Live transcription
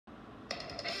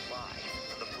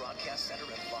Broadcast Center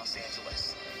in Los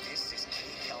Angeles. This is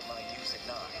KCAL 9 News at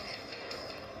 9.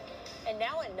 And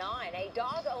now at 9, a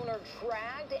dog owner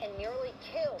dragged and nearly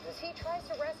killed as he tries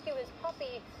to rescue his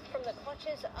puppy from the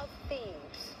clutches of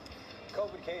thieves.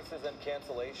 COVID cases and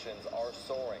cancellations are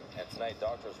soaring, and tonight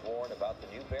doctors warn about the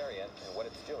new variant and what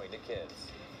it's doing to kids.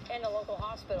 And a local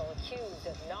hospital accused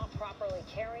of not properly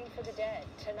caring for the dead.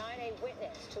 Tonight, a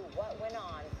witness to what went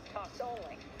on talks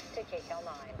only to KCAL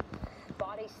 9.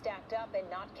 Bodies stacked up and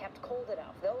not kept cold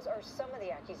enough. Those are some of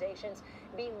the accusations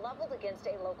being leveled against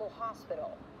a local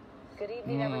hospital. Good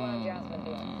evening, everyone. I'm Jasmine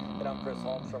Beal. And I'm Chris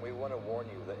Holmstrom. We want to warn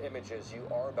you, the images you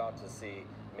are about to see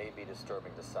may be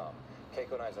disturbing to some.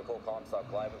 KCAL 9's Nicole Comstock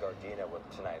live in Gardena with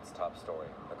tonight's top story.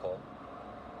 Nicole?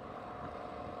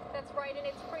 That's right, and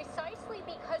it's precisely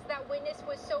because that witness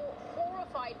was so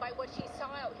horrified by what she saw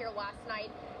out here last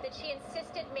night that she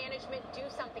insisted management do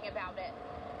something about it.